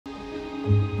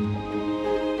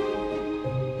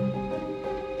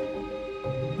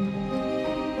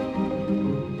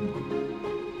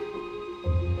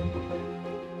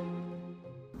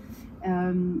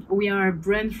are a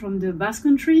brand from the Basque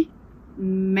Country.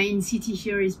 Main city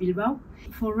here is Bilbao.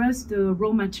 For us, the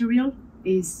raw material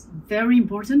is very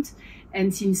important,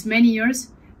 and since many years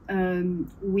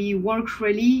we work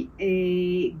really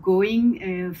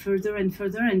going further and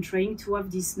further and trying to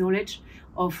have this knowledge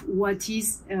of what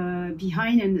is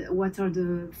behind and what are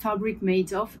the fabric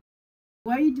made of.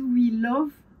 Why do we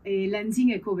love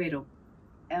Lenzing Eco Vero?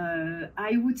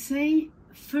 I would say,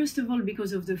 first of all,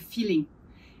 because of the feeling.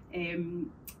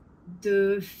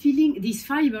 The feeling, this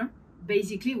fiber,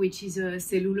 basically, which is a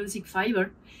cellulosic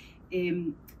fiber,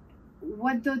 it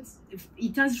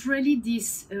has really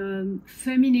this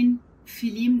feminine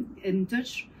feeling and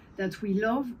touch that we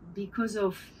love because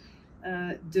of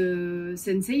the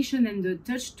sensation and the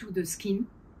touch to the skin.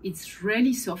 It's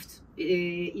really soft.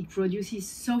 It produces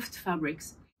soft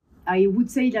fabrics. I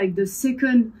would say like the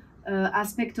second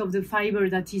aspect of the fiber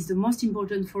that is the most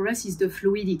important for us is the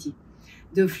fluidity.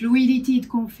 The fluidity it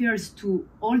confers to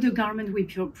all the garments we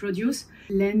produce.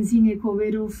 Lenzing Eco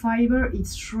Vero fiber,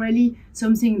 it's really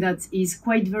something that is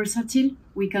quite versatile.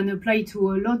 We can apply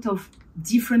to a lot of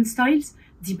different styles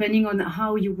depending on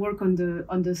how you work on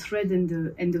the thread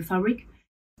and the fabric.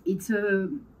 It's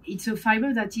a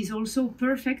fiber that is also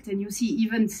perfect, and you see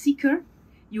even thicker.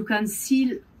 You can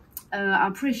still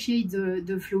appreciate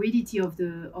the fluidity of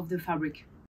the fabric.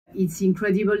 It's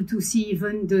incredible to see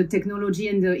even the technology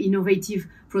and the innovative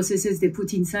processes they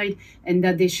put inside and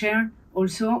that they share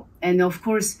also. And of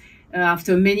course,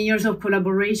 after many years of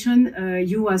collaboration,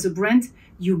 you as a brand,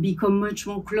 you become much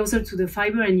more closer to the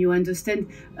fiber and you understand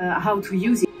how to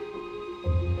use it.